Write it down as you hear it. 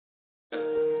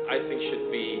I think should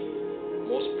be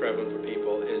most prevalent for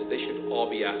people is they should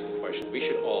all be asking questions. We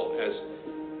should all, as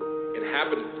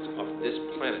inhabitants of this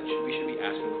planet, we should be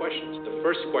asking questions. The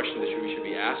first question that we should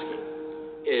be asking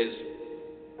is,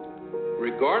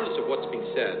 regardless of what's being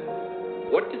said,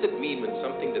 what does it mean when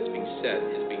something that's being said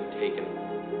is being taken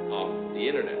off the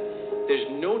internet? There's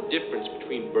no difference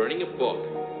between burning a book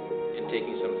and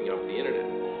taking something off the internet.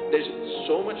 There's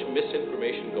so much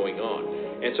misinformation going on.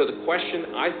 And so the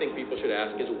question I think people should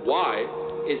ask is, why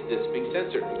is this being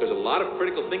censored? Because a lot of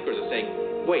critical thinkers are saying,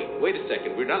 wait a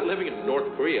second, we're not living in North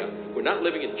Korea, we're not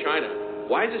living in China.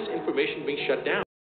 Why is this information being shut down?